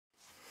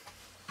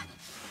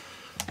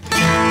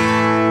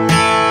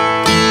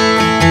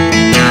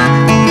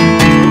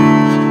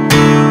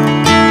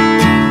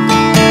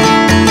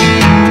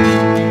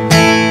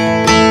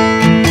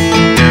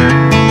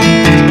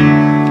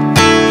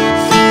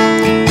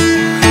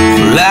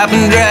Well, I've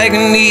been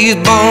dragging these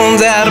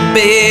bones out of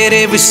bed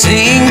every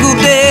single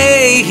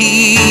day.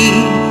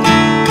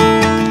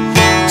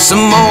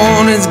 Some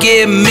mornings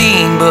get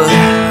mean, but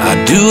I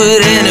do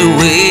it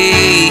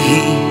anyway.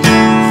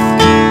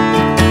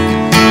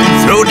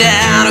 Throw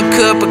down a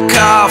cup of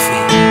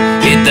coffee,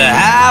 hit the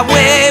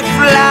highway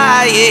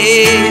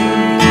flying.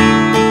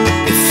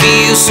 It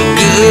feels so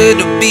good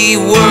to be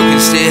working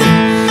instead of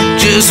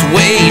just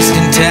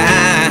wasting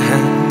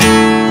time.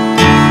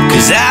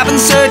 'Cause I've been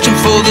searching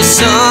for the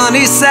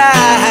sunny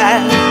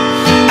side.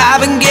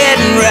 I've been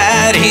getting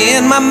right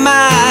in my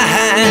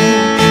mind.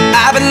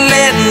 I've been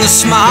letting the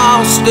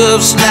small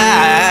stuff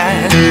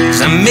slide,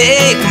 'cause I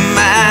make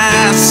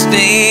my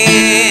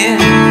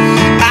stand.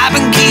 I've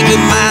been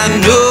keeping my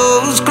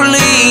nose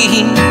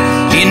clean.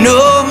 You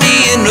know me,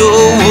 you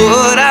know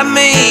what I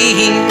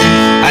mean.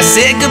 I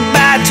said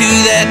goodbye to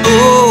that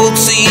old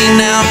scene.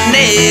 Now I'm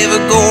never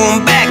going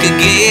back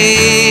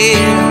again.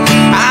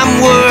 I'm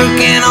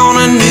working on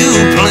a new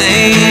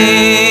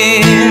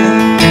plan.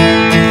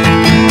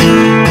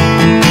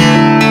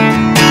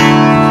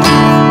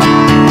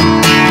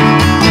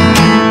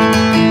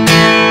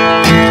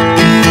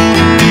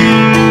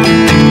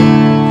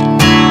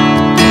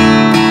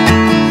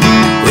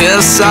 Well,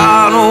 I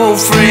saw an old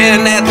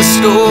friend at the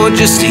store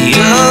just the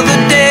other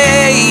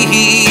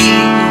day.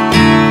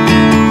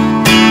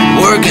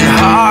 Working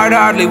hard,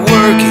 hardly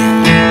working,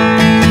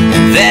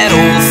 that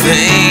old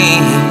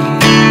thing.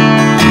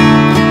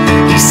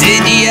 He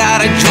said you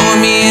ought to join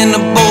me and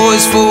the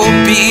boys for a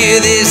beer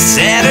this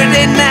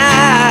Saturday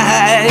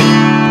night.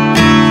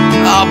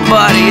 Oh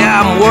buddy,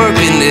 I'm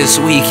working this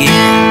weekend.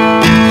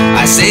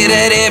 I say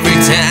that every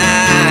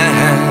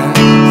time,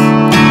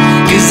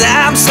 'cause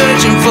I'm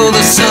searching for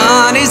the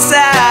sunny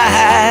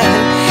side.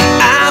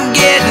 I'm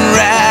getting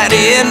right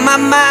in my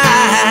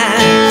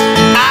mind.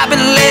 I've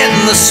been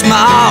letting the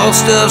small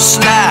stuff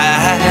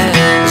slide,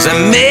 'cause I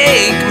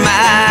make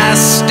my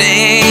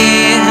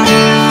stand.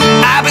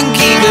 I've been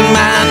keeping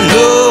my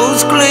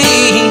nose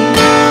clean.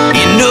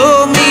 You know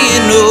me,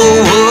 you know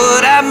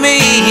what I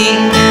mean.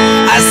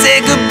 I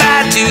said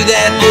goodbye to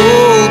that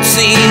old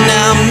scene.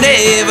 I'm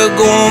never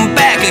going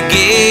back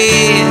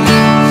again.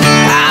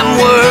 I'm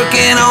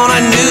working on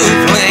a new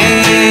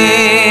plan.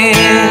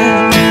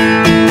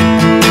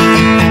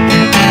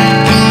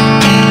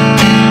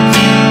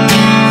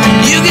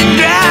 You can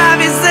drive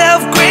yourself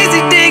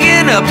crazy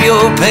digging up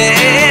your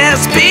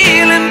past,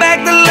 peeling back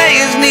the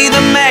layers neath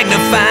a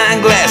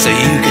magnifying glass, or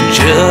you can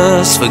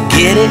just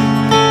forget it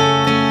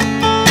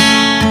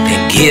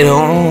and get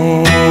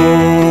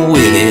on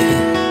with it.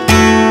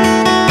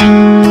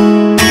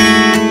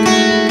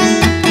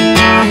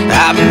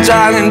 I've been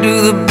talking to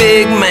the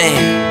big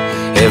man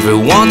every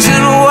once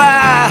in a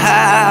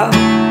while.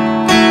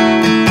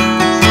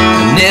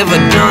 I've never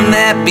done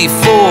that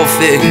before,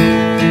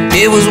 figured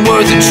it was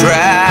worth a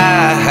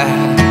try.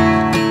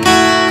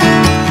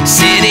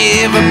 Said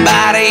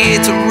everybody,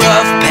 it's a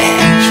rough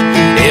patch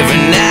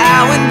every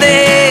now and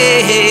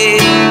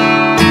then.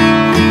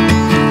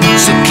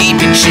 So keep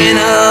your chin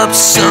up,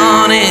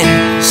 son,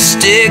 and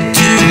stick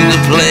to the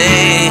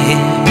plan.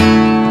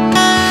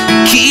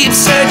 Keep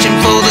searching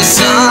for the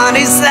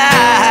sunny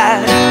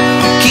side.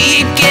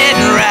 Keep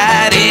getting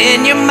right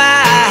in your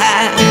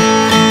mind.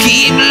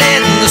 Keep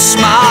letting the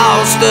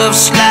small stuff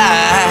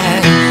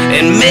slide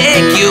and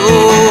make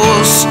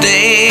your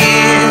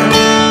stand.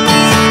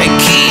 And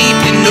keep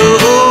your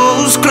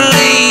nose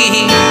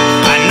clean.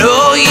 I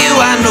know you,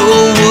 I know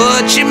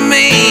what you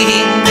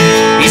mean.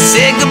 He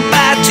said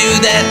goodbye to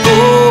that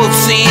old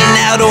scene.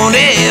 Now don't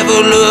ever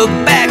look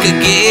back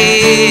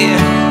again.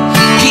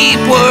 Keep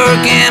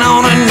working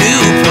on a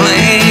new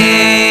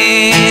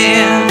plan.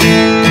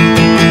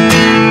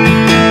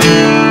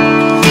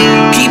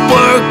 Keep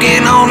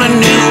working on a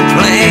new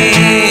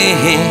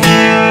plan.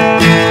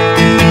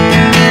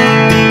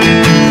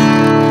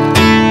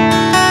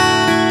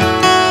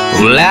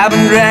 Well, I've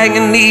been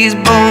dragging these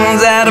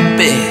bones out of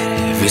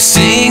bed every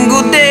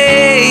single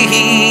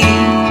day.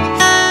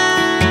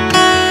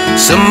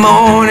 Some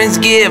mornings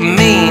get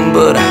mean,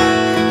 but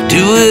I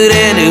do it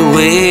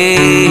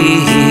anyway.